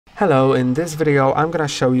Hello, in this video I'm gonna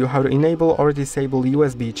show you how to enable or disable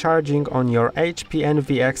USB charging on your HP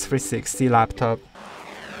ENVY X360 laptop.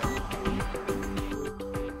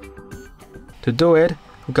 To do it,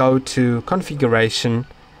 go to Configuration,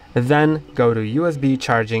 then go to USB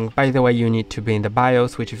charging. By the way, you need to be in the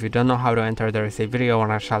BIOS, which if you don't know how to enter, there is a video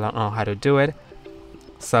on I shall know how to do it.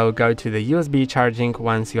 So go to the USB charging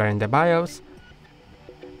once you are in the BIOS.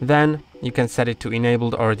 Then you can set it to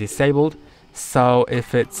enabled or disabled. So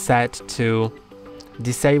if it's set to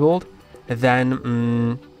disabled, then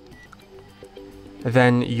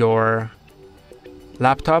your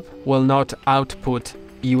laptop will not output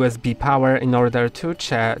USB power in order to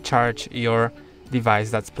charge your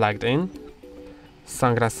device that's plugged in. So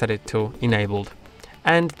I'm gonna set it to enabled.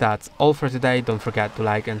 And that's all for today. Don't forget to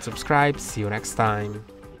like and subscribe. See you next time.